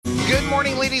Good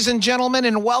morning, ladies and gentlemen,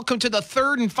 and welcome to the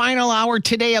third and final hour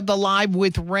today of the Live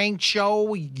with Rank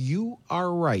show. You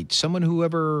are right.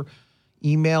 Whoever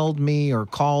emailed me or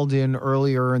called in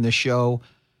earlier in the show,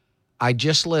 I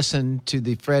just listened to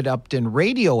the Fred Upton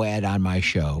radio ad on my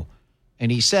show,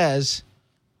 and he says,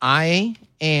 I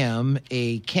am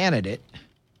a candidate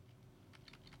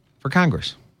for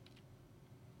Congress.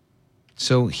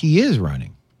 So he is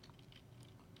running.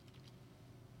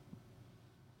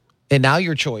 And now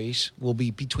your choice will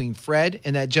be between Fred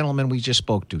and that gentleman we just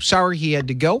spoke to. Sorry he had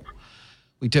to go.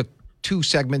 We took 2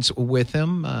 segments with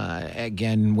him.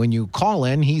 Again, when you call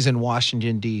in, he's in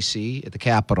Washington, D.C. at the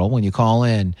Capitol. When you call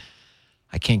in,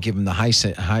 I can't give him the hand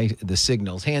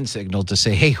signal to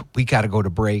say, hey, we got to go to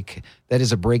break. That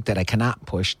is a break that I cannot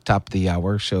push top of the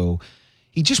hour. So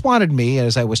he just wanted me,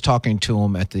 as I was talking to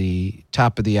him at the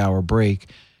top of the hour break,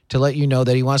 to let you know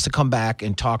that he wants to come back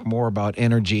and talk more about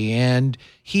energy. And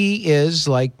he is,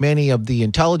 like many of the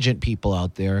intelligent people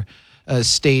out there,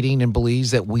 stating and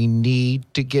believes that we need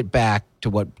to get back to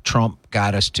what Trump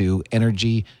got us to,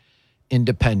 energy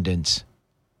independence,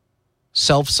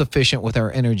 self-sufficient with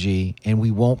our energy, and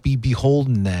we won't be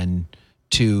beholden then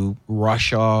to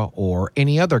Russia or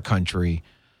any other country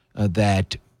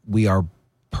that we are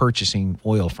purchasing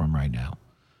oil from right now.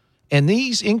 And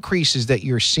these increases that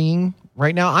you're seeing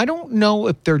right now, I don't know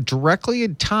if they're directly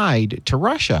tied to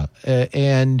Russia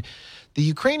and the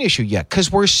Ukraine issue yet,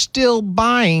 because we're still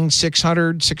buying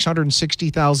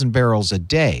 660,000 barrels a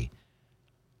day.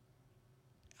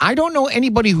 I don't know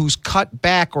anybody who's cut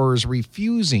back or is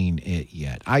refusing it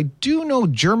yet. I do know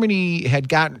Germany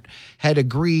had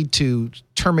agreed to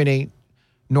terminate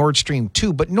Nord Stream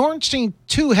 2, but Nord Stream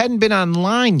 2 hadn't been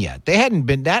online yet.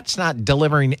 That's not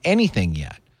delivering anything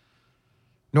yet.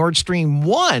 Nord Stream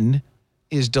 1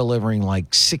 is delivering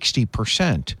like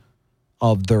 60%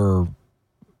 of their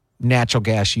natural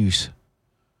gas use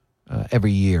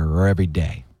every year or every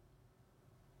day.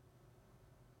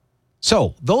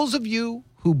 So those of you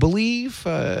who believe,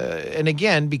 and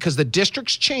again, because the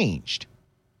district's changed,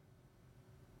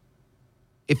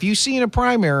 if you see in a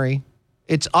primary,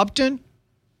 it's Upton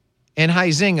and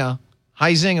Huizenga.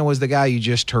 Huizenga was the guy you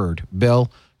just heard,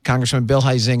 Congressman Bill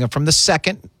Huizenga from the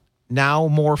 2nd, now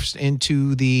morphs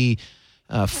into the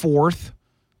 4th.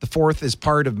 The 4th is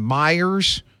part of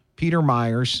Peter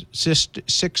Myers'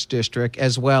 6th district,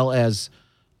 as well as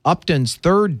Upton's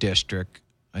 3rd district.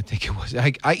 I think it was. I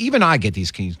get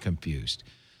these confused.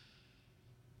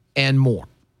 And more.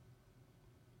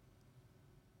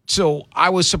 So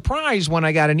I was surprised when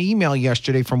I got an email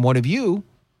yesterday from one of you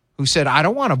who said, I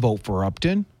don't want to vote for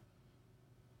Upton.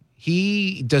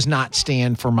 He does not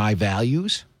stand for my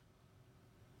values.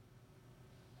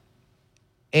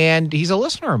 And he's a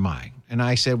listener of mine. And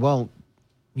I said, well,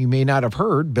 you may not have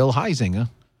heard, Bill Huizenga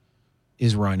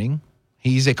is running.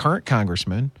 He's a current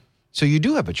congressman. So you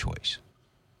do have a choice.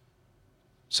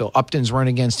 So Upton's run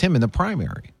against him in the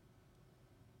primary.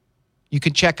 You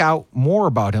can check out more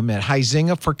about him at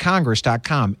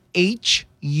HuizengaForCongress.com.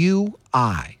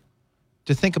 H-U-I.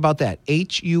 To think about that,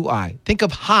 H-U-I. Think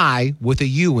of high with a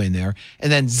U in there,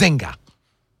 and then Zenga,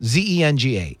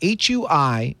 Z-E-N-G-A.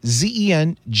 H-U-I-Z-E-N-G-A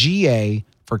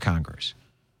for Congress.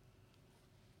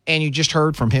 And you just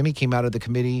heard from him. He came out of the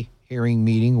committee hearing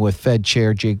meeting with Fed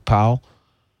Chair Jake Powell,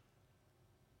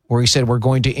 where he said we're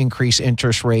going to increase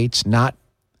interest rates, not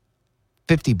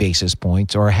 50 basis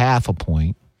points or half a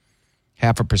point,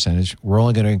 half a percentage. We're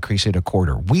only going to increase it a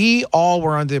quarter. We all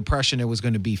were under the impression it was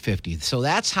going to be 50. So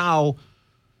that's how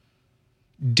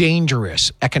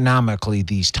dangerous economically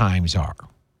these times are,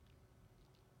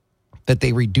 that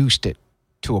they reduced it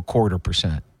to a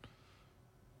 0.25%.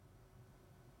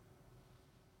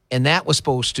 And that was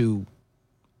supposed to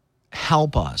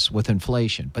help us with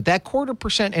inflation. But that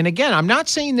 0.25%, and again, I'm not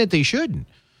saying that they shouldn't.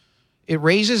 It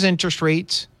raises interest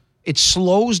rates. It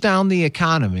slows down the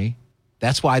economy.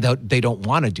 That's why they don't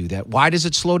want to do that. Why does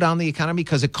it slow down the economy?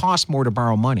 Because it costs more to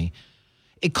borrow money.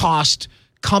 It costs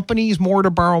companies more to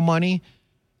borrow money.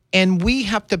 And we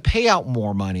have to pay out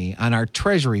more money on our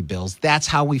treasury bills. That's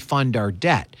how we fund our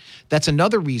debt. That's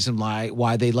another reason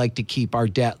why they like to keep our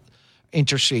debt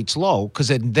interest rates low, because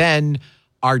then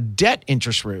our debt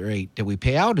interest rate that we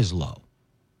pay out is low.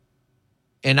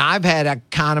 And I've had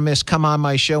economists come on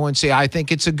my show and say, I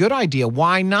think it's a good idea.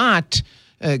 Why not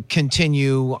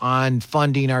continue on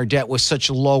funding our debt with such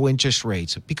low interest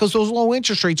rates? Because those low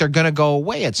interest rates are going to go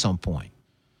away at some point.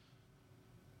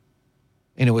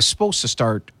 And it was supposed to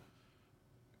start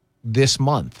this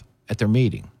month at their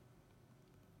meeting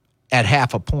at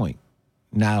half a point.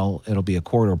 Now it'll be a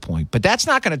 0.25 point. But that's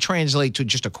not going to translate to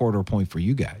just a 0.25 point for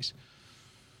you guys.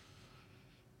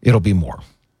 It'll be more.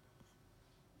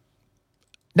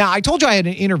 Now, I told you I had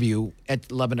an interview at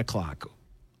 11 o'clock.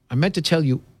 I meant to tell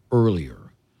you earlier.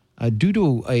 Due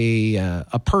to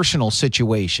a personal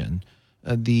situation,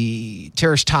 the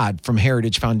Terrace Todd from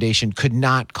Heritage Foundation could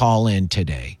not call in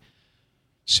today.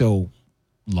 So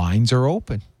lines are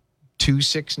open.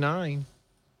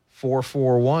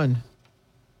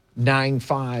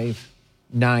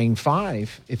 269-441-9595.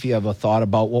 If you have a thought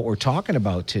about what we're talking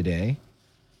about today,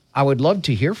 I would love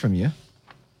to hear from you.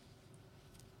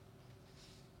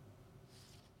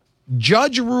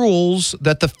 Judge rules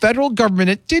that the federal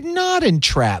government did not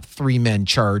entrap 3 men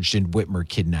charged in Whitmer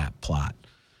kidnap plot.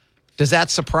 Does that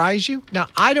surprise you? Now,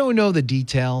 I don't know the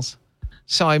details,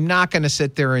 so I'm not going to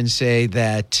sit there and say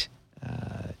that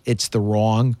it's the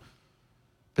wrong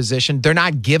position. They're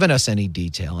not giving us any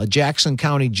detail. A Jackson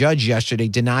County judge yesterday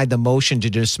denied the motion to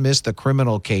dismiss the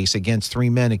criminal case against 3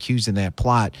 men accused in that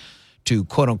plot to,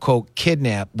 quote-unquote,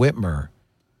 kidnap Whitmer.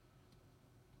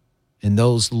 And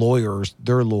those lawyers,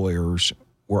 their lawyers,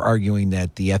 were arguing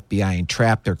that the FBI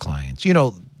entrapped their clients. You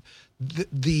know,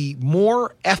 there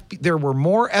were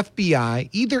more FBI,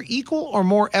 either equal or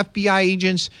more FBI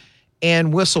agents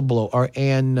and whistleblower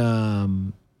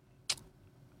and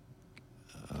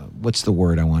what's the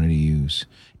word I wanted to use?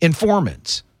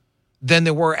 Informants than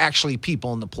there were actually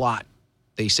people in the plot,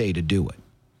 they say, to do it.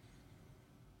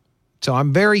 So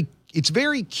it's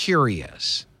very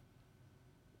curious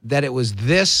that it was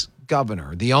this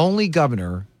governor, the only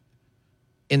governor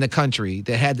in the country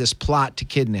that had this plot to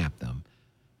kidnap them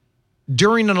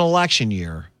during an election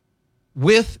year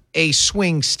with a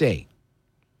swing state.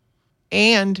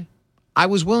 And I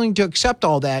was willing to accept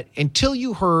all that until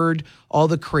you heard all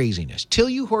the craziness, till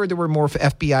you heard there were more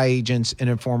FBI agents and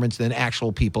informants than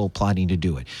actual people plotting to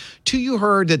do it, till you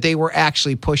heard that they were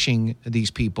actually pushing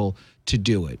these people to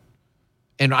do it.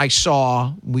 And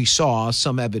we saw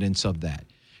some evidence of that.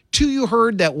 Till you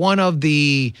heard that one of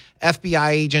the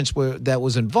FBI agents that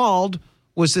was involved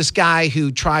was this guy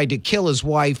who tried to kill his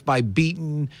wife by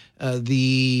beating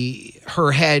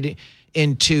her head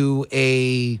into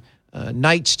a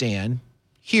nightstand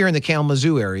here in the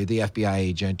Kalamazoo area, the FBI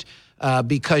agent,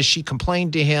 because she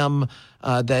complained to him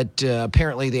that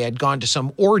apparently they had gone to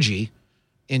some orgy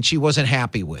and she wasn't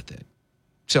happy with it.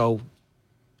 So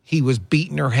he was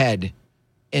beating her head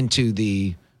into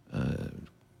the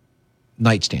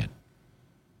nightstand.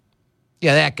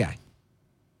 Yeah, that guy.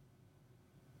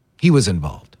 He was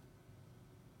involved.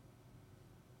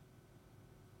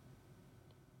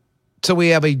 So we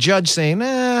have a judge saying,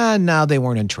 no, they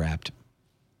weren't entrapped.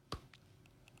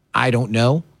 I don't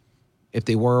know if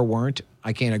they were or weren't.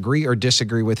 I can't agree or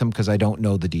disagree with him because I don't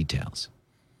know the details.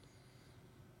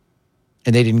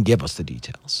 And they didn't give us the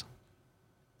details.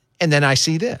 And then I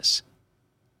see this.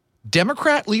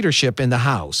 Democrat leadership in the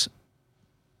House,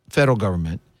 federal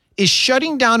government, is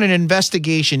shutting down an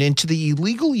investigation into the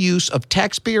illegal use of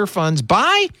taxpayer funds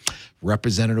by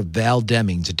Representative Val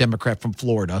Demings, a Democrat from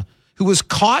Florida, who was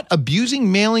caught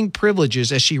abusing mailing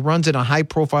privileges as she runs in a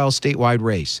high-profile statewide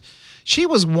race. She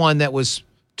was one that was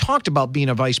talked about being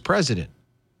a vice president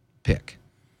pick.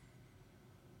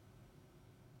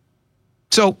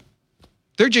 So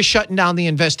they're just shutting down the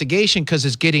investigation because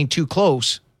it's getting too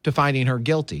close to finding her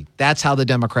guilty. That's how the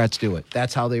Democrats do it.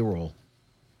 That's how they roll.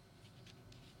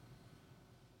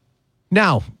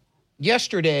 Now,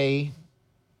 yesterday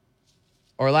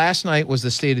or last night was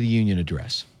the State of the Union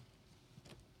address.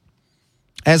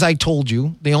 As I told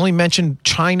you, they only mentioned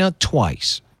China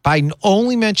twice. Biden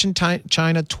only mentioned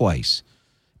China twice.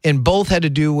 And both had to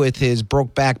do with his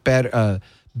Build Back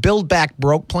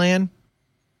Broke plan.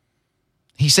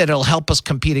 He said it'll help us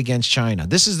compete against China.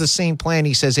 This is the same plan.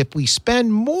 He says if we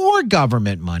spend more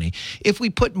government money, if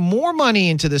we put more money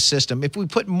into the system, if we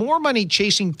put more money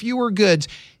chasing fewer goods,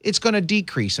 it's going to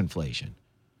decrease inflation,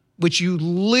 which you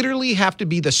literally have to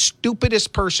be the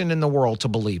stupidest person in the world to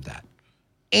believe that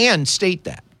and state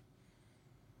that.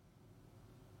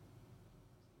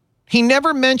 He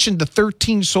never mentioned the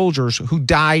 13 soldiers who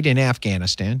died in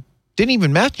Afghanistan. Didn't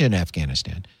even mention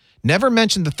Afghanistan. Never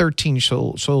mentioned the 13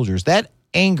 soldiers. That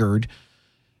angered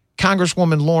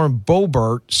Congresswoman Lauren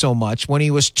Boebert so much when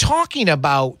he was talking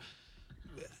about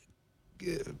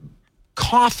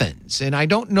coffins, and I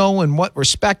don't know in what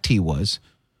respect he was.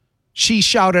 She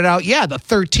shouted out, yeah, the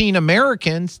 13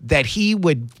 Americans that he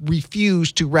would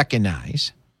refuse to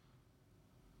recognize.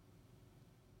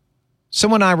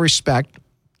 Someone I respect,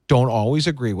 don't always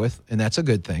agree with, and that's a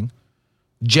good thing.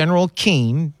 General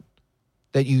Keane,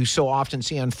 that you so often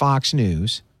see on Fox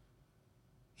News,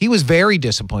 he was very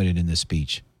disappointed in this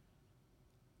speech.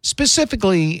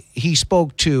 Specifically, he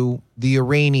spoke to the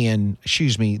Ukrainian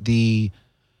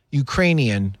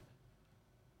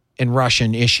and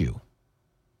Russian issue.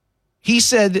 He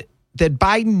said that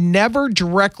Biden never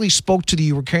directly spoke to the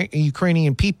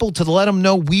Ukrainian people to let them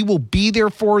know we will be there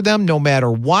for them no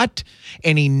matter what,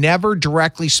 and he never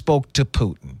directly spoke to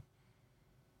Putin.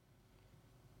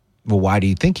 Well, why do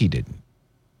you think he didn't?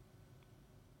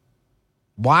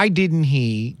 Why didn't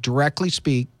he directly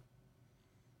speak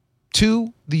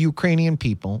to the Ukrainian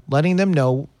people, letting them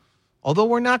know, although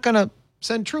we're not going to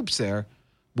send troops there,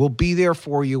 we'll be there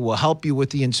for you, we'll help you with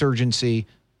the insurgency,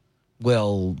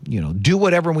 we'll, do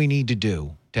whatever we need to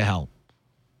do to help.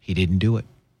 He didn't do it.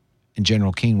 And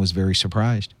General Keane was very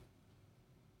surprised.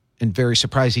 And very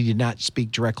surprised he did not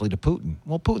speak directly to Putin.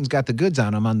 Well, Putin's got the goods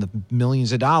on him on the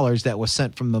millions of dollars that was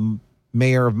sent from the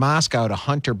mayor of Moscow to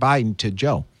Hunter Biden to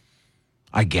Joe.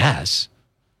 I guess.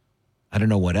 I don't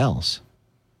know what else.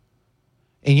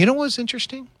 And you know what's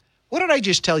interesting? What did I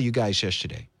just tell you guys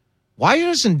yesterday? Why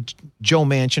doesn't Joe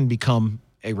Manchin become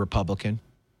a Republican?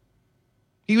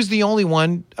 He was the only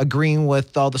one agreeing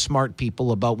with all the smart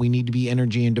people about we need to be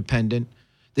energy independent.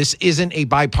 This isn't a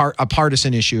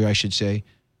partisan issue, I should say.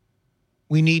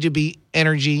 We need to be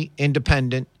energy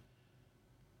independent.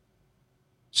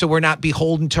 So we're not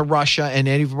beholden to Russia and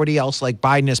everybody else like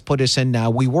Biden has put us in now.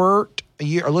 We were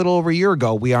a little over a year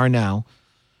ago. We are now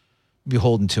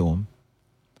beholden to him.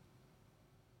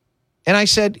 And I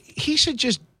said, he should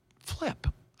just flip.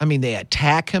 I mean, they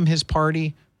attack him, his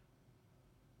party.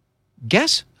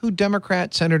 Guess who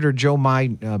Democrat Senator Joe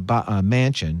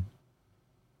Manchin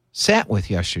sat with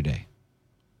yesterday?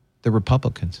 The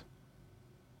Republicans.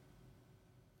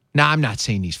 Now, I'm not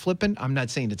saying he's flipping. I'm not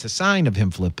saying it's a sign of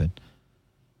him flipping.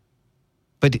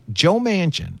 But Joe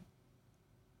Manchin,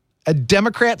 a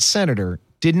Democrat senator,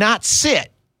 did not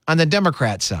sit on the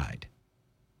Democrat side.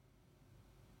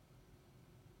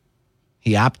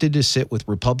 He opted to sit with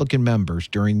Republican members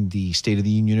during the State of the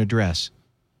Union address.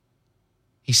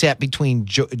 He sat between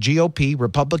GOP,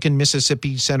 Republican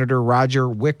Mississippi Senator Roger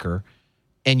Wicker,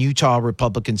 and Utah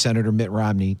Republican Senator Mitt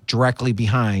Romney, directly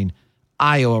behind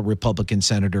Iowa Republican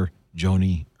Senator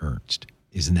Joni Ernst.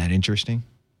 Isn't that interesting?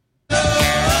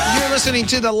 You're listening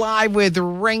to the Live with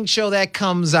Ring show that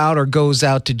comes out or goes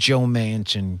out to Joe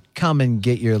Manchin. Come and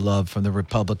get your love from the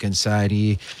Republican side.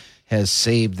 He has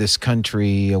saved this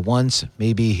country once.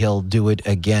 Maybe he'll do it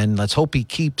again. Let's hope he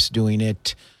keeps doing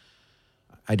it.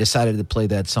 I decided to play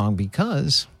that song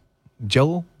because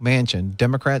Joe Manchin,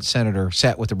 Democrat senator,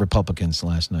 sat with the Republicans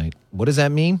last night. What does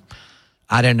that mean?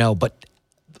 I don't know, but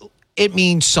it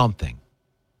means something.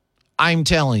 I'm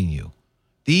telling you,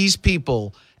 these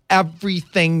people,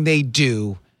 everything they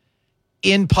do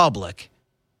in public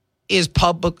is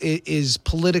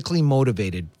politically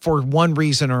motivated for one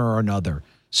reason or another.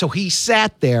 So he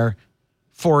sat there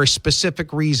for a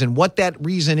specific reason. What that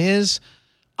reason is,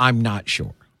 I'm not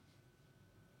sure.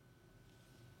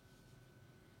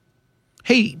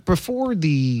 Hey, before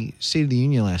the State of the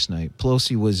Union last night,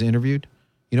 Pelosi was interviewed.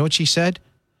 You know what she said?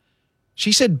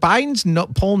 She said Biden's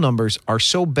poll numbers are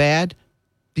so bad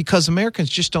because Americans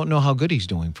just don't know how good he's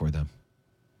doing for them.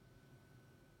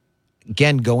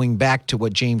 Again, going back to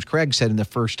what James Craig said in the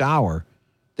first hour,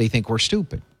 they think we're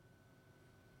stupid.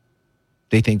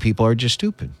 They think people are just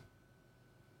stupid.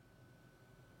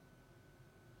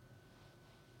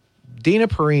 Dana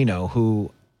Perino,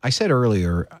 who I said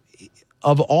earlier,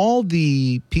 of all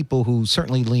the people who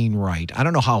certainly lean right, I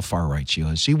don't know how far right she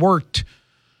is. She worked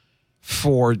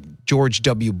for George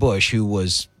W. Bush, who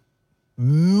was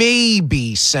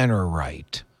maybe center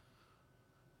right.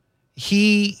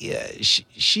 She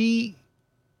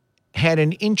had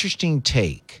an interesting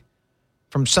take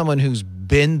from someone who's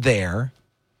been there,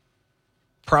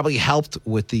 probably helped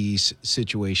with these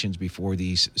situations before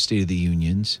these State of the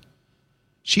Unions.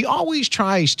 She always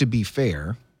tries to be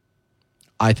fair,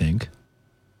 I think.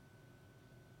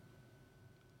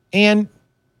 And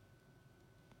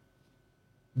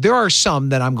there are some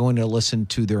that I'm going to listen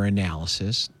to their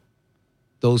analysis,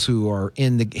 those who are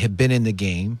have been in the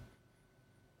game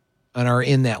and are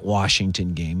in that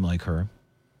Washington game like her.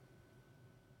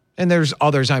 And there's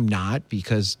others I'm not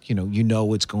because, you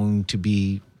know it's going to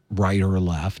be right or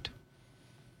left.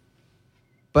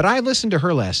 But I listened to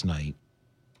her last night,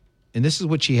 and this is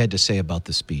what she had to say about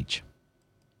the speech.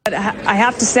 I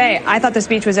have to say, I thought the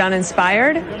speech was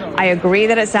uninspired. I agree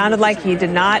that it sounded like he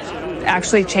did not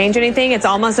actually change anything. It's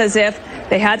almost as if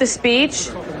they had the speech,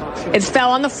 it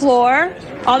fell on the floor,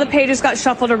 all the pages got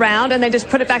shuffled around, and they just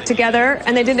put it back together,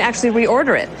 and they didn't actually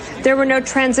reorder it. There were no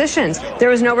transitions. There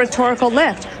was no rhetorical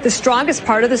lift. The strongest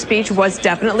part of the speech was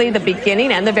definitely the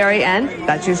beginning and the very end.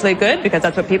 That's usually good because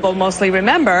that's what people mostly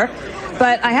remember.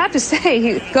 But I have to say,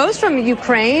 he goes from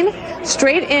Ukraine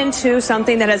straight into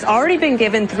something that has already been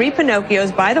given 3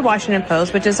 Pinocchios by the Washington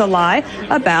Post, which is a lie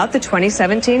about the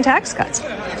 2017 tax cuts,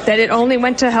 that it only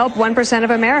went to help 1% of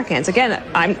Americans. Again,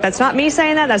 that's not me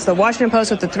saying that. That's the Washington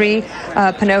Post with the 3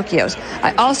 Pinocchios.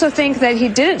 I also think that he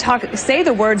didn't say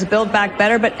the words Build Back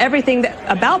Better, but everything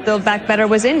about Build Back Better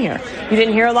was in here. You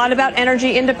didn't hear a lot about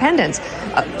energy independence.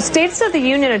 States of the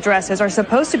Union addresses are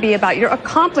supposed to be about your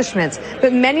accomplishments,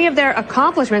 but many of their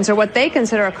accomplishments, or what they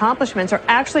consider accomplishments, are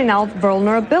actually now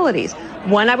vulnerabilities.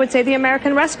 One, I would say the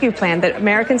American Rescue Plan, that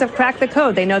Americans have cracked the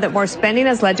code. They know that more spending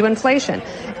has led to inflation.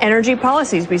 Energy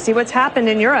policies. We see what's happened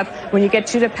in Europe when you get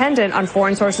too dependent on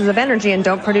foreign sources of energy and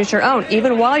don't produce your own,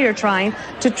 even while you're trying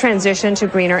to transition to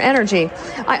greener energy.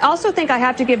 I also think I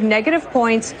have to give negative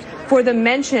points for the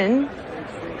mention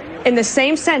in the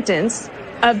same sentence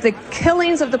of the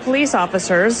killings of the police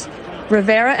officers,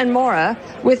 Rivera and Mora,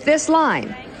 with this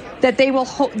line, that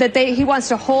he wants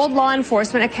to hold law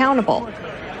enforcement accountable.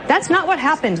 That's not what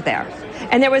happened there.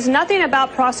 And there was nothing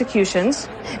about prosecutions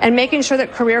and making sure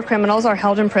that career criminals are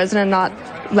held in prison and not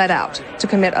let out to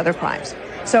commit other crimes.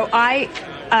 So I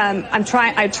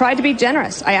tried to be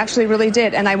generous. I actually really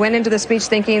did. And I went into the speech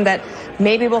thinking that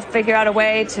maybe we'll figure out a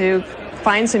way to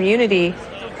find some unity.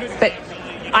 But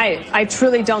I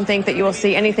truly don't think that you will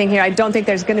see anything here. I don't think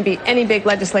there's going to be any big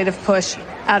legislative push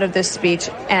out of this speech.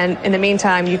 And in the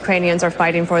meantime, Ukrainians are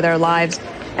fighting for their lives.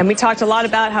 And we talked a lot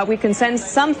about how we can send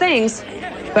some things,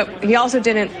 but he also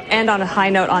didn't end on a high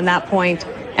note on that point,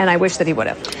 and I wish that he would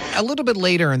have. A little bit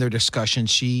later in their discussion,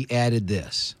 she added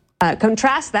this.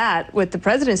 Contrast that with the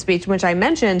president's speech, which I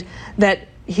mentioned that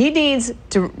he needs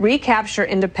to recapture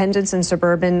independence in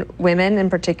suburban women in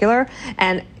particular.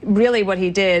 And really what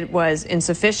he did was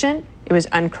insufficient. It was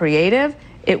uncreative.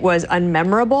 It was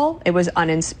unmemorable. It was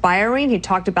uninspiring. He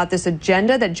talked about this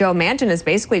agenda that Joe Manchin has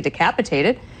basically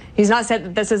decapitated. He's not said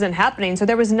that this isn't happening. So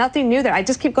there was nothing new there. I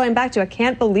just keep going back to, I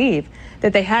can't believe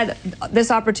that they had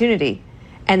this opportunity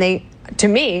and they, to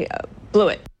me, blew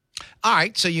it. All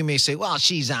right, so you may say, well,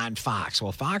 she's on Fox.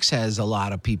 Well, Fox has a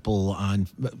lot of people on.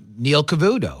 Neil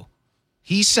Cavuto,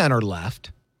 he's center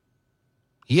left.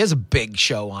 He has a big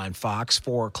show on Fox,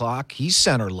 4 o'clock. He's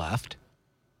center left.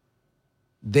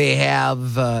 They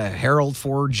have Harold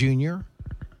Ford Jr.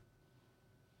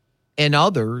 and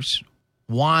others.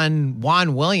 Juan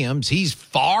Williams, he's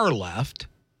far left.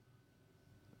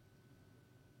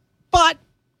 But,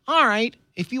 all right,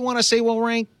 if you want to say, well,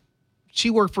 Rank, she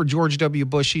worked for George W.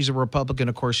 Bush. She's a Republican.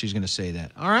 Of course, she's going to say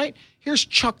that. All right. Here's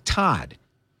Chuck Todd,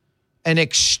 an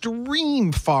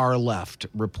extreme far left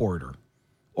reporter,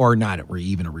 or not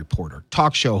even a reporter,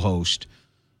 talk show host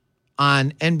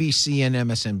on NBC and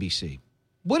MSNBC.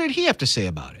 What did he have to say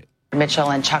about it?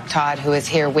 Mitchell and Chuck Todd, who is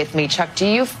here with me. Chuck, do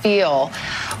you feel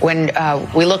when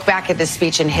we look back at this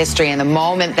speech in history and the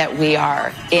moment that we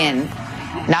are in,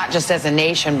 not just as a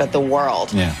nation, but the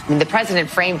world. Yeah. I mean, the president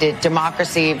framed it,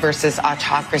 democracy versus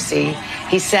autocracy.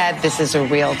 He said this is a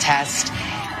real test.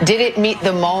 Did it meet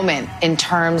the moment in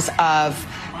terms of,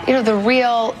 you know, the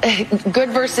real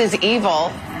good versus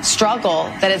evil struggle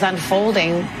that is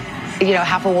unfolding, you know,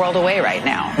 half a world away right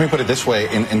now? Let me put it this way.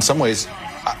 In some ways,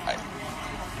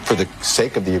 for the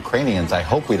sake of the Ukrainians, I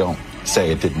hope we don't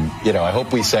say it didn't, you know, I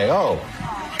hope we say, oh,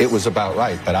 it was about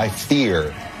right. But I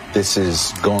fear this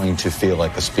is going to feel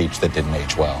like a speech that didn't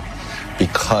age well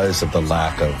because of the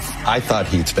lack of, I thought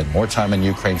he'd spend more time in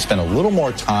Ukraine, spend a little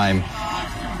more time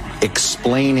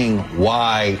explaining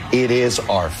why it is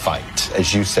our fight.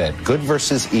 As you said, good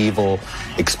versus evil,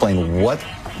 explain what,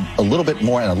 a little bit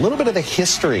more, and a little bit of the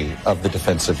history of the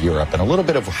defense of Europe, and a little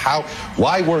bit of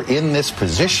why we're in this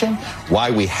position,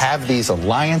 why we have these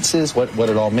alliances, what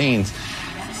it all means.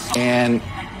 And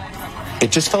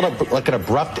it just felt like an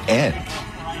abrupt end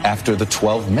after the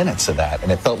 12 minutes of that.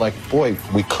 And it felt like, boy,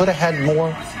 we could have had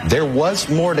more. There was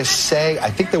more to say. I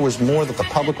think there was more that the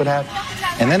public would have.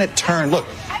 And then it turned, look,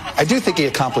 I do think he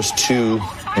accomplished 2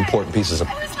 important pieces of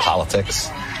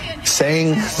politics.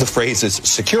 Saying the phrases,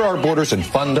 secure our borders and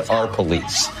fund our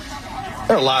police.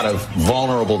 There are a lot of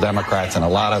vulnerable Democrats and a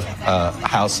lot of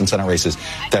House and Senate races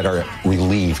that are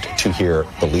relieved to hear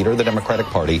the leader of the Democratic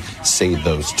Party say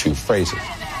those 2 phrases.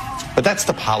 But that's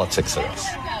the politics of this.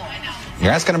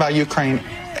 You're asking about Ukraine,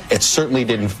 it certainly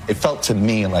didn't, it felt to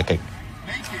me like it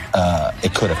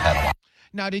could have had a lot.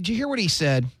 Now, did you hear what he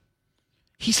said?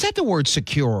 He said the word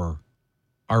secure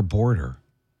our border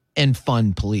and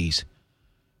fund police.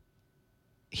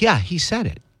 Yeah, he said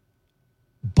it,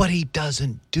 but he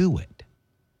doesn't do it.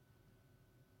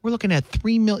 We're looking at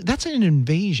 3 million. That's an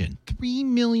invasion. 3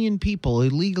 million people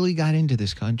illegally got into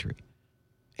this country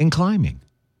and climbing.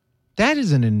 That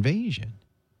is an invasion.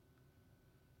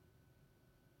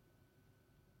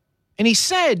 And he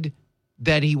said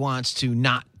that he wants to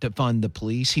not defund the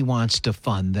police. He wants to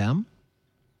fund them.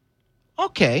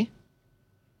 Okay.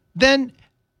 Then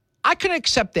I can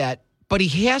accept that, but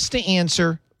he has to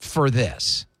answer for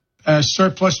this.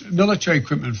 Surplus military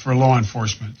equipment for law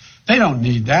enforcement. They don't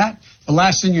need that. The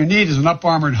last thing you need is an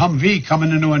up-armored Humvee coming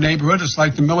into a neighborhood. It's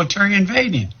like the military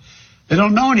invading. They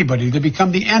don't know anybody. They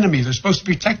become the enemy. They're supposed to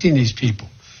be protecting these people.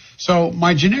 So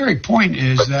my generic point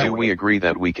is that... Do we agree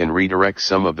that we can redirect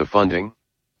some of the funding?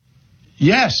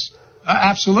 Yes,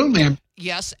 absolutely.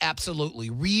 Yes, absolutely.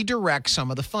 Redirect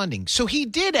some of the funding. So he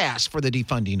did ask for the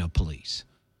defunding of police.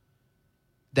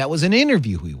 That was an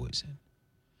interview he was in.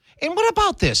 And what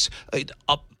about this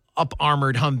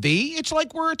up-armored Humvee? It's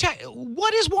like we're attacking.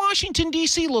 What does Washington,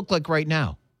 D.C. look like right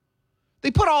now?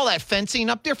 They put all that fencing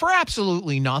up there for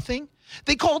absolutely nothing.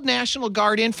 They called National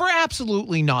Guard in for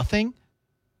absolutely nothing.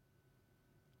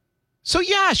 So,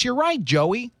 yes, you're right,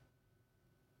 Joey.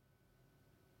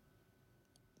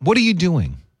 What are you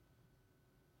doing?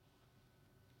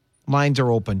 Lines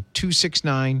are open.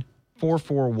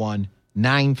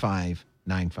 269-441-9595.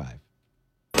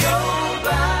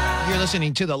 You're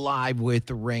listening to the Live with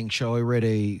the Rank show. I read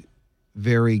a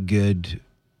very good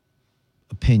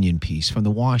opinion piece from the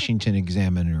Washington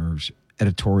Examiner's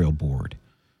editorial board.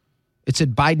 It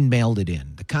said Biden mailed it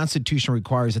in. The Constitution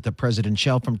requires that the president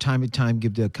shall from time to time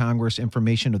give to Congress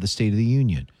information of the State of the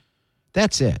Union.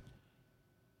 That's it.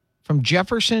 From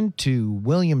Jefferson to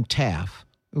William Taft,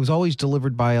 it was always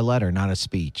delivered by a letter, not a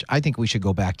speech. I think we should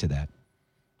go back to that.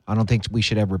 I don't think we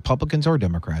should have Republicans or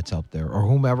Democrats out there or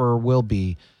whomever will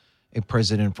be a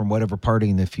president from whatever party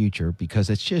in the future, because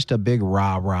it's just a big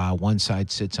rah-rah. One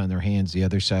side sits on their hands, the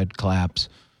other side claps,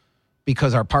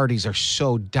 because our parties are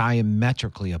so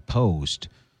diametrically opposed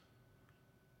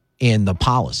in the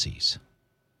policies.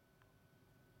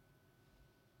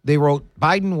 They wrote,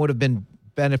 Biden would have been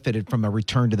benefited from a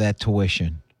return to that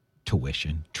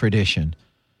tradition.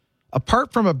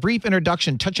 Apart from a brief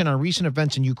introduction touching on recent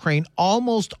events in Ukraine,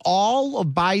 almost all of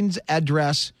Biden's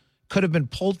address could have been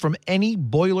pulled from any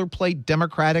boilerplate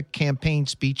Democratic campaign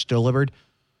speech delivered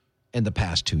in the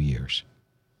past 2 years.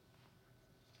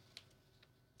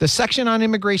 The section on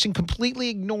immigration completely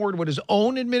ignored what his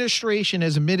own administration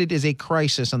has admitted is a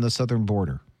crisis on the southern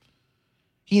border.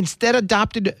 He instead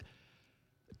adopted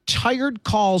tired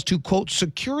calls to, quote,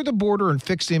 secure the border and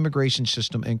fix the immigration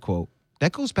system, end quote.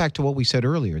 That goes back to what we said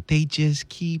earlier. They just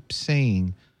keep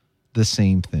saying the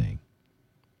same thing.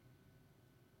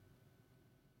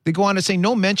 They go on to say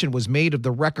no mention was made of the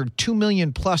record 2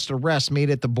 million plus arrests made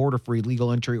at the border for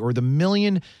illegal entry, or the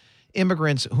million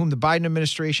immigrants whom the Biden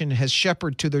administration has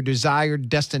shepherded to their desired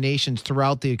destinations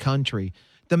throughout the country.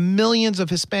 The millions of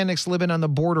Hispanics living on the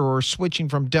border or switching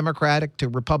from Democratic to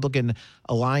Republican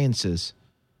alliances.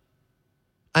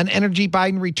 On energy,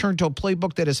 Biden returned to a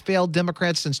playbook that has failed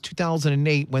Democrats since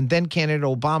 2008, when then-candidate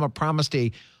Obama promised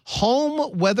a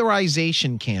home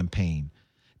weatherization campaign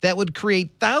that would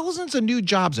create thousands of new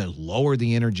jobs and lower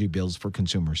the energy bills for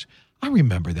consumers. I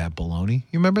remember that baloney.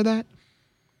 You remember that?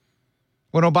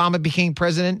 When Obama became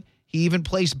president, he even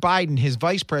placed Biden, his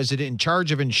vice president, in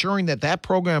charge of ensuring that that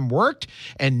program worked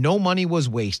and no money was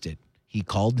wasted. He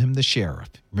called him the sheriff.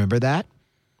 Remember that?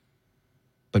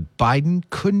 But Biden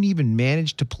couldn't even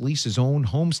manage to police his own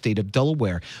home state of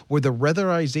Delaware, where the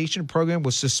weatherization program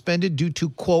was suspended due to,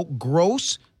 quote,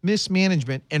 gross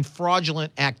mismanagement and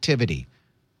fraudulent activity.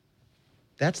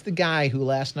 That's the guy who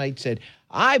last night said,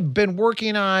 I've been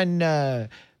working on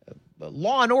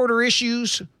law and order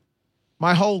issues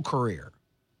my whole career.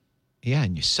 Yeah,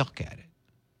 and you suck at it.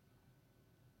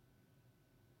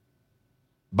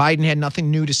 Biden had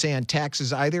nothing new to say on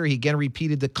taxes either. He again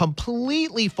repeated the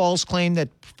completely false claim that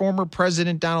former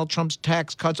President Donald Trump's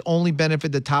tax cuts only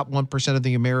benefit the top 1% of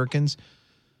the Americans.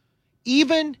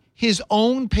 Even his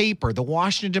own paper, the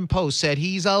Washington Post, said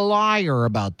he's a liar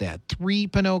about that. 3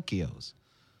 Pinocchios.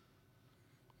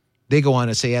 They go on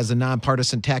to say, as the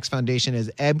Nonpartisan Tax Foundation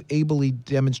has ably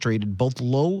demonstrated, both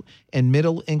low and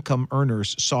middle income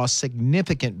earners saw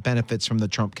significant benefits from the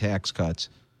Trump tax cuts.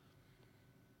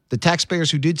 The taxpayers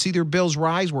who did see their bills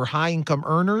rise were high-income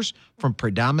earners from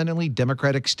predominantly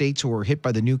Democratic states who were hit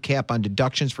by the new cap on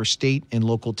deductions for state and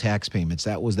local tax payments.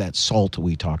 That was that SALT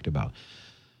we talked about.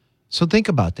 So think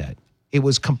about that. It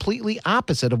was completely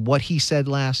opposite of what he said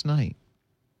last night.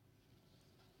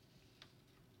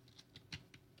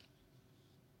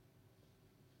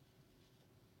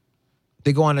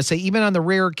 They go on to say, even on the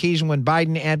rare occasion when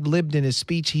Biden ad-libbed in his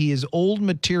speech, he used old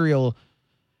material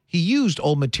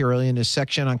in his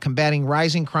section on combating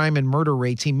rising crime and murder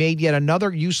rates. He made yet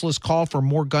another useless call for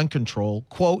more gun control.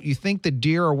 Quote, you think the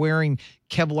deer are wearing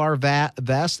Kevlar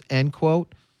vests, end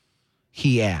quote.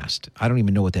 he asked. I don't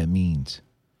even know what that means.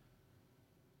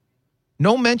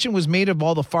 No mention was made of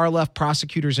all the far-left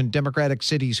prosecutors in Democratic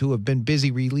cities who have been busy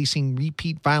releasing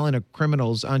repeat violent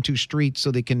criminals onto streets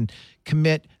so they can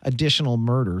commit additional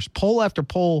murders. Poll after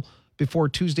poll before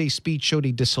Tuesday's speech showed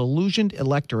a disillusioned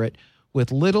electorate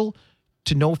with little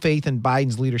to no faith in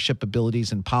Biden's leadership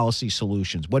abilities and policy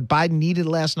solutions. What Biden needed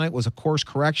last night was a course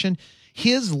correction.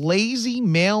 His lazy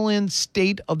mail-in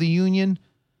State of the Union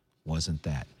wasn't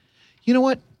that. You know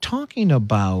what? Talking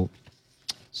about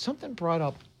something brought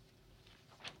up.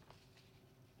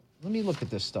 Let me look at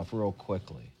this stuff real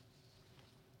quickly.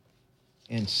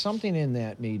 And something in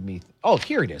that made me... Oh,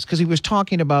 here it is, because he was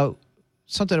talking about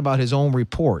something about his own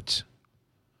reports.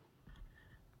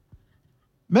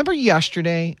 Remember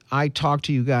yesterday I talked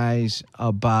to you guys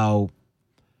about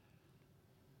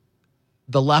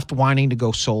the left wanting to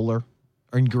go solar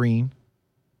and green,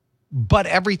 but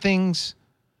everything's...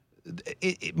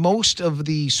 most of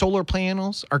the solar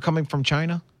panels are coming from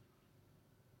China?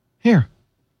 Here.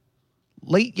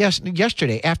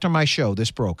 Yesterday, after my show, this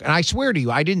broke. And I swear to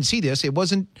you, I didn't see this. It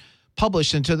wasn't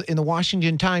published in the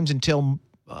Washington Times until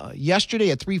yesterday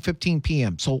at 3:15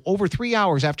 p.m. So over 3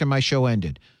 hours after my show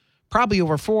ended. Probably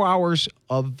over 4 hours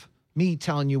of me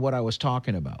telling you what I was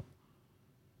talking about.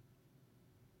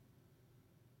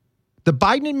 The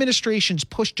Biden administration's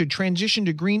push to transition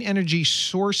to green energy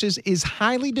sources is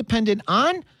highly dependent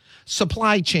on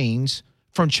supply chains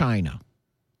from China.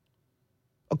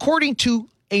 According to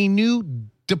a new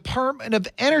Department of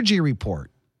Energy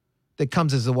report that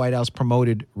comes as the White House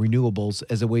promoted renewables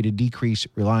as a way to decrease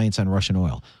reliance on Russian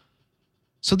oil.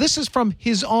 So this is from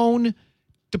his own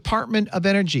Department of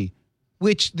Energy,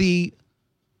 which you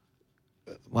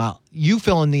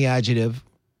fill in the adjective,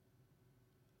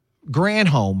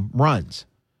 Granholm runs.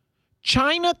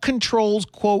 China controls,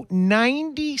 quote,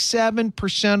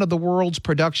 97% of the world's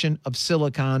production of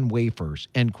silicon wafers,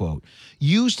 end quote,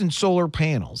 used in solar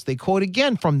panels. They quote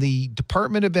again from the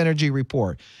Department of Energy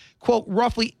report, quote,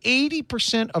 roughly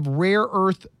 80% of rare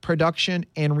earth production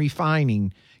and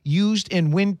refining used in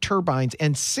wind turbines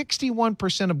and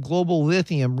 61% of global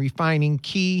lithium refining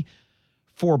key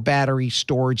for battery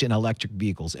storage in electric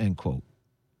vehicles, end quote.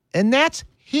 And that's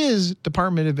his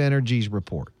Department of Energy's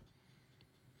report.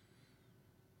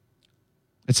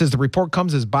 It says the report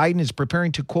comes as Biden is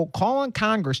preparing to, quote, call on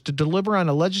Congress to deliver on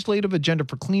a legislative agenda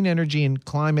for clean energy and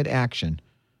climate action.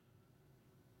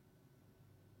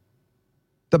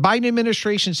 The Biden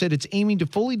administration said it's aiming to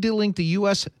fully delink the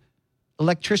U.S.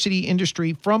 electricity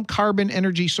industry from carbon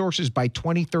energy sources by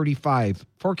 2035,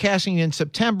 forecasting in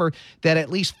September that at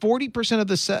least 40% of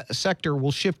the sector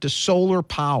will shift to solar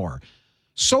power.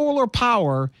 Solar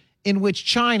power in which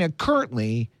China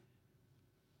currently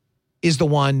is the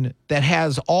one that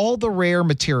has all the rare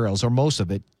materials, or most of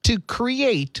it, to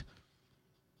create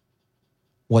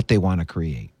what they want to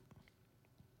create.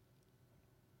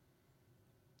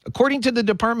 According to the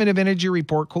Department of Energy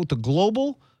report, quote, the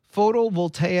global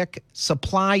photovoltaic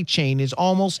supply chain is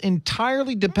almost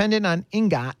entirely dependent on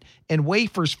ingot and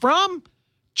wafers from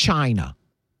China,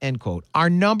 end quote, our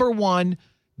number one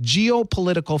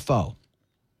geopolitical foe.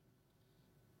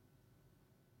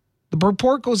 The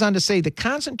report goes on to say the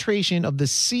concentration of the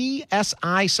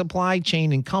CSI supply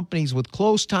chain in companies with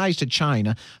close ties to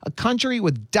China, a country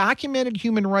with documented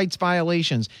human rights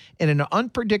violations and an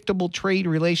unpredictable trade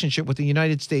relationship with the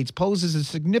United States, poses a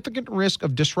significant risk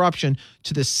of disruption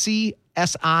to the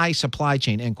CSI supply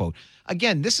chain, end quote.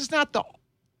 Again, this is not the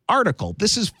article.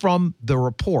 This is from the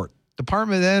report.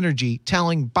 Department of Energy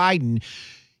telling Biden,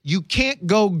 you can't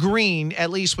go green, at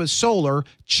least with solar.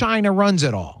 China runs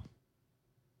it all.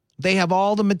 They have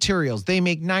all the materials. They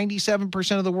make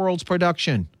 97% of the world's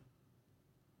production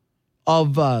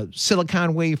of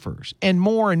silicon wafers and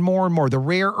more and more and more. The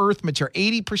rare earth material,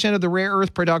 80% of the rare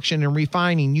earth production and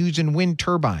refining used in wind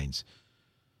turbines.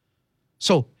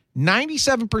 So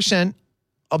 97%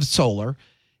 of solar,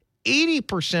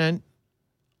 80%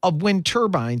 of wind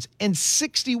turbines, and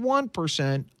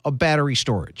 61% of battery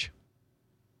storage.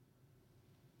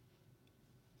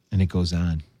 And it goes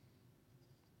on.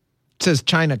 It says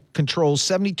China controls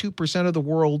 72% of the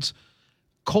world's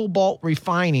cobalt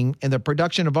refining and the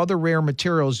production of other rare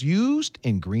materials used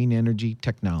in green energy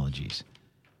technologies.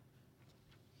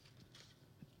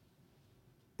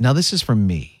 Now, this is from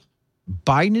me.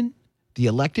 Biden, the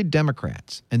elected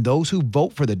Democrats, and those who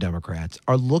vote for the Democrats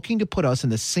are looking to put us in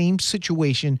the same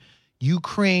situation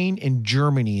Ukraine and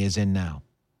Germany is in now.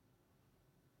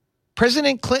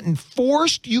 President Clinton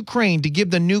forced Ukraine to give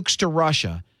the nukes to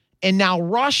Russia, and now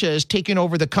Russia is taking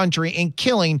over the country and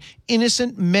killing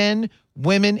innocent men,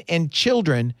 women, and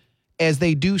children as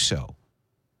they do so.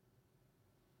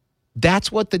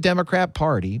 That's what the Democrat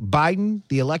Party, Biden,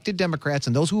 the elected Democrats,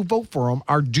 and those who vote for him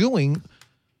are doing,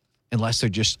 unless they're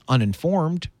just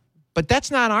uninformed. But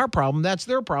that's not our problem. That's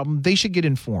their problem. They should get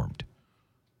informed.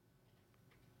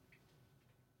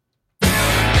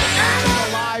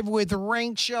 Live with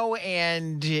Rank Show,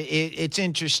 and it's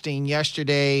interesting.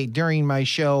 Yesterday during my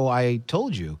show, I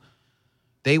told you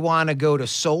they want to go to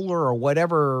solar or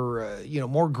whatever,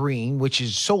 more green, which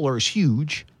is solar is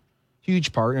huge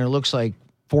part, and it looks like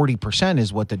 40%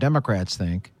 is what the Democrats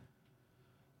think.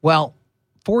 Well,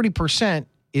 40%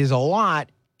 is a lot,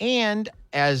 and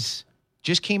as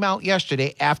just came out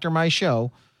yesterday after my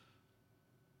show,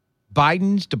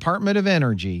 Biden's Department of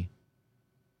Energy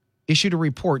issued a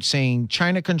report saying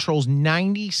China controls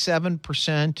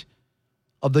 97%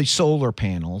 of the solar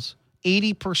panels,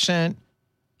 80%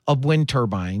 of wind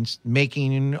turbines,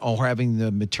 making or having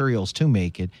the materials to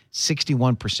make it,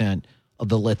 61% of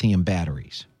the lithium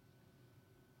batteries.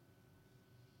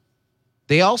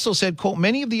 They also said, quote,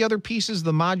 many of the other pieces of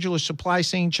the modular supply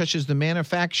chain, such as the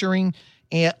manufacturing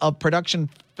of production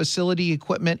facility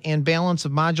equipment and balance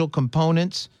of module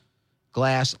components,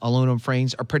 glass, aluminum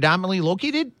frames, are predominantly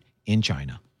located in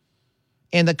China.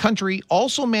 And the country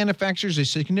also manufactures a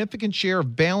significant share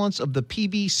of balance of the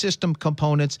PV system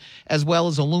components, as well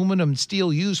as aluminum and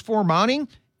steel used for mounting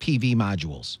PV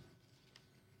modules.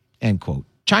 End quote.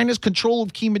 China's control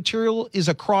of key material is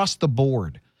across the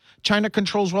board. China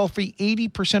controls roughly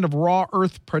 80% of raw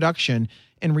earth production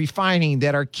and refining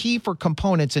that are key for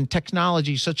components and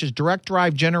technologies such as direct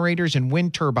drive generators and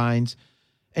wind turbines.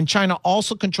 And China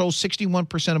also controls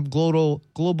 61% of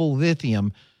global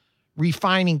lithium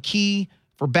refining, key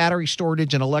for battery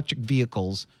storage and electric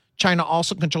vehicles. China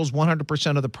also controls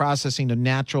 100% of the processing of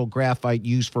natural graphite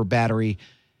used for battery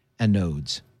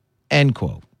anodes. End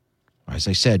quote. As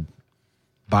I said,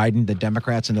 Biden, the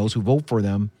Democrats, and those who vote for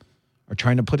them are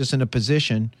trying to put us in a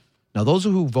position. Now, those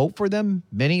who vote for them,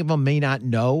 many of them may not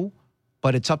know,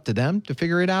 but it's up to them to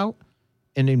figure it out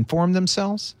and inform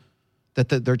themselves that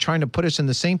they're trying to put us in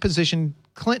the same position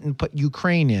Clinton put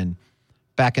Ukraine in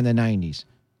back in the 90s.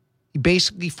 He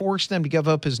basically forced them to give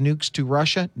up his nukes to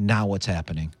Russia. Now what's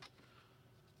happening?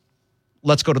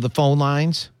 Let's go to the phone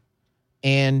lines.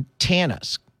 And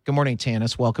Tanis. Good morning,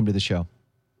 Tanis. Welcome to the show.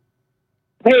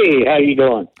 Hey, how you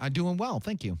doing? I'm doing well,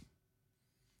 thank you.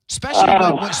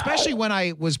 Especially when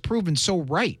I was proven so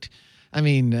right. I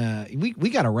mean, we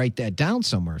got to write that down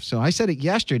somewhere. So I said it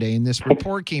yesterday, and this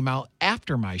report came out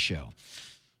after my show.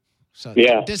 So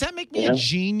yeah. Does that make me a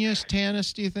genius,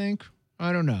 Tanis, do you think?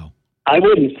 I don't know. I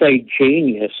wouldn't say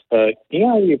genius, but,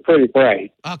 you're pretty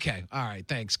bright. Okay. All right.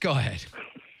 Thanks. Go ahead.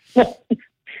 The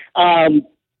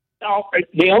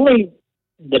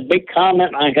big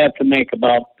comment I have to make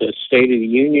about the State of the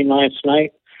Union last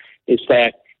night is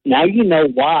that now you know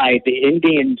why the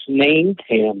Indians named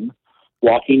him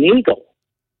Walking Eagle.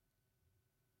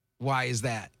 Why is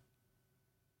that?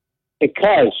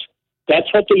 Because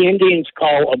that's what the Indians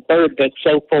call a bird that's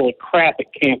so full of crap it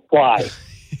can't fly.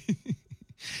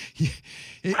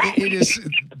 It is.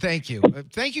 Thank you.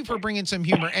 Thank you for bringing some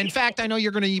humor. In fact, I know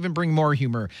you're going to even bring more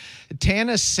humor.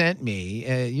 Tana sent me.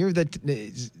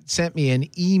 Sent me an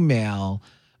email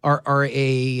or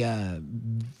a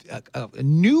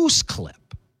news clip.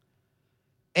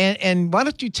 And why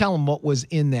don't you tell them what was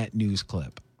in that news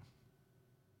clip?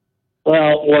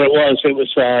 Well, what it was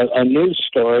a news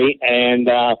story, and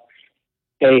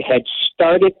they had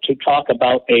started to talk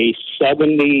about a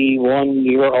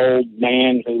 71-year-old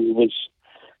man who was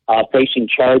facing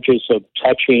charges of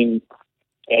touching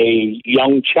a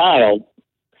young child,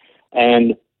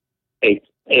 and it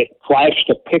flashed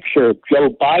a picture of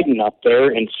Joe Biden up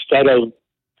there instead of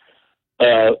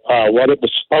what it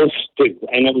was supposed to,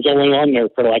 and it was only on there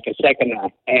for like a second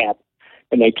and a half,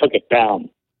 and they took it down.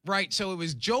 Right, so it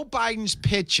was Joe Biden's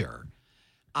picture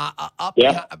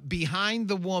behind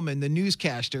the woman, the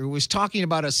newscaster, who was talking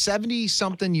about a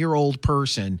 70-something-year-old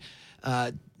person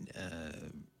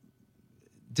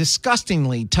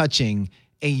disgustingly touching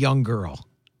a young girl.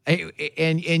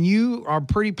 And you are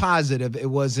pretty positive it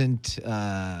wasn't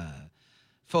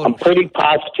photo. I'm pretty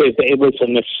positive it was a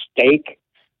mistake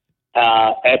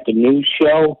at the news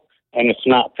show, and it's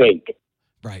not fake.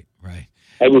 Right.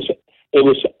 It was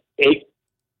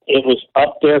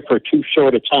up there for too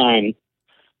short a time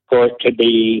for it to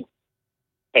be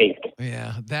fake.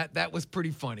 Yeah, that was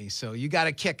pretty funny. So you got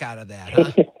a kick out of that,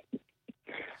 huh?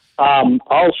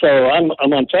 Also, I'm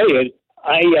going to tell you,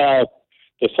 I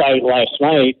decided last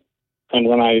night, and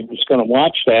when I was going to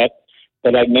watch that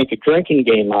I'd make a drinking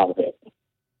game out of it.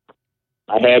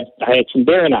 I had some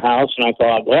beer in the house, and I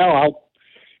thought, well,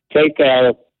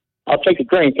 I'll take a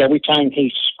drink every time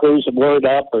he screws a word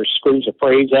up or screws a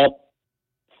phrase up.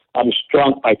 I was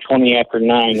drunk by 20 after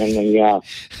 9, and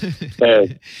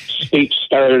the speech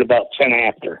started about 10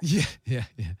 after. Yeah.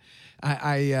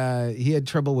 He had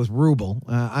trouble with ruble.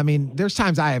 I mean, there's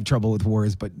times I have trouble with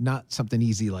words, but not something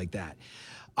easy like that.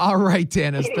 All right,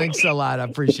 Dennis, thanks a lot. I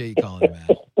appreciate you calling, man.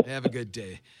 Have a good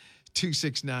day.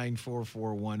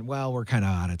 269-441. Well, we're kind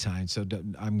of out of time, so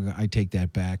I take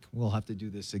that back. We'll have to do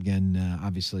this again,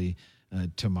 obviously,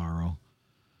 tomorrow.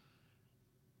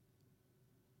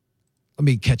 Let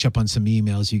me catch up on some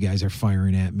emails you guys are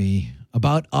firing at me.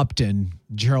 About Upton,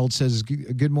 Gerald says,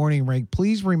 good morning, Rank.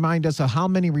 Please remind us of how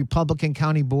many Republican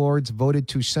county boards voted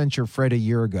to censure Fred a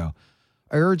year ago.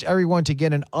 I urge everyone to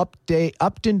get an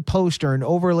Upton poster and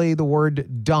overlay the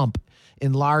word dump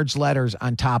in large letters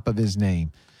on top of his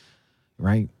name.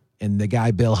 Right? And the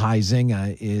guy, Bill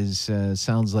Huizenga,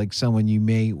 sounds like someone you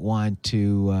may want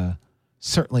to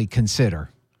certainly consider.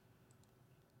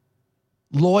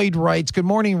 Lloyd writes, good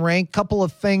morning, Rank. Couple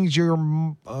of things let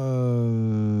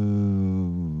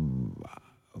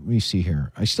me see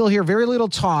here. I still hear very little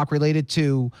talk related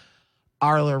to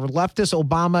our leftist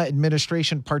Obama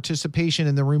administration participation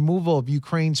in the removal of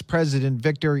Ukraine's president,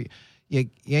 Viktor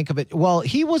Yanukovych. Well,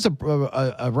 he was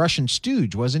a Russian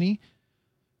stooge, wasn't he?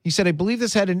 He said, I believe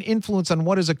this had an influence on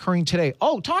what is occurring today.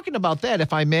 Oh, talking about that,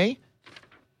 if I may.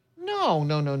 No.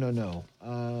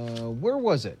 Where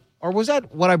was it? Or was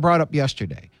that what I brought up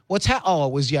yesterday? It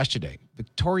was yesterday.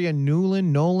 Victoria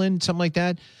Nolan, something like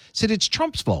that, said it's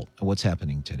Trump's fault of what's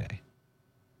happening today.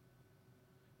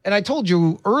 And I told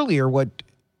you earlier what,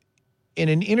 in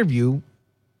an interview,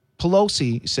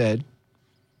 Pelosi said,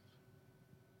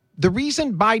 the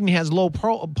reason Biden has low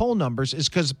poll numbers is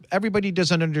because everybody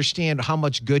doesn't understand how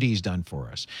much good he's done for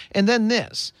us. And then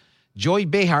this, Joy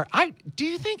Behar, do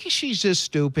you think she's just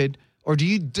stupid, or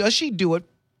does she do it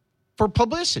for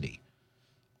publicity?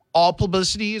 All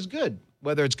publicity is good,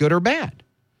 whether it's good or bad.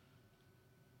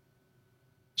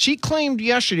 She claimed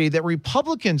yesterday that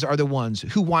Republicans are the ones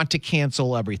who want to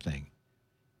cancel everything.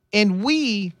 And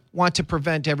we want to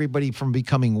prevent everybody from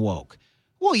becoming woke.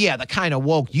 Well, yeah, the kind of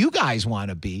woke you guys want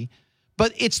to be,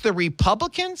 but it's the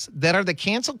Republicans that are the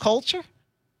cancel culture?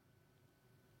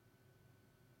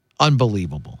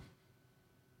 Unbelievable.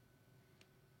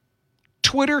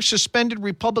 Twitter suspended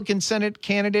Republican Senate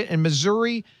candidate and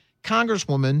Missouri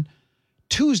Congresswoman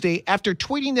Tuesday after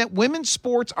tweeting that women's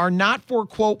sports are not for,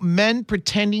 quote, men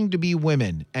pretending to be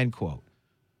women, end quote.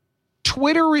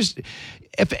 Twitter is,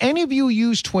 if any of you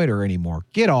use Twitter anymore,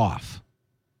 get off.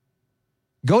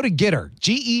 Go to Getter,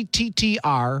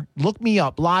 Gettr, look me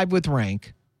up, Live with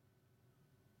Rank,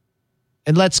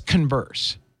 and let's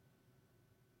converse.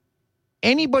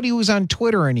 Anybody who's on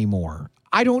Twitter anymore,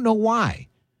 I don't know why.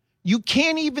 You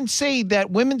can't even say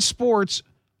that women's sports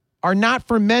are not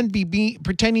for men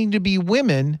pretending to be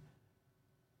women,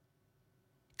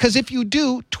 because if you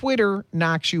do, Twitter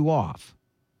knocks you off.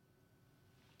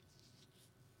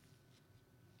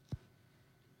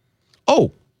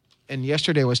 Oh, and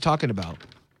yesterday I was talking about,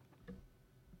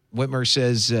 Whitmer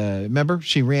says, remember,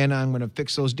 she ran on, I'm going to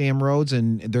fix those damn roads,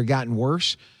 and they're gotten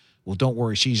worse. Well, don't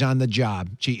worry. She's on the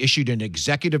job. She issued an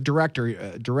executive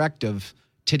directive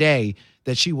today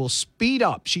that she will speed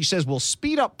up. She says we'll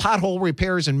speed up pothole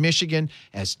repairs in Michigan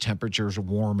as temperatures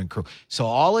warm and cool. So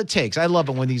all it takes, I love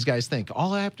it when these guys think,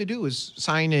 all I have to do is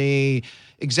sign a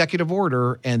executive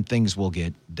order and things will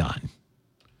get done.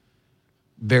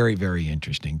 Very, very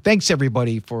interesting. Thanks,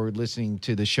 everybody, for listening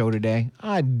to the show today.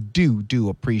 I do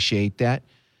appreciate that.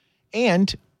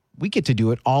 And we get to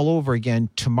do it all over again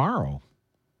tomorrow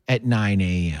at 9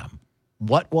 a.m.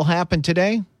 What will happen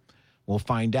today? We'll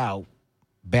find out.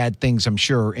 Bad things, I'm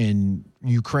sure, in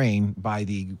Ukraine by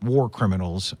the war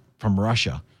criminals from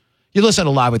Russia. You listen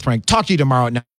to Live with Frank. Talk to you tomorrow at 9.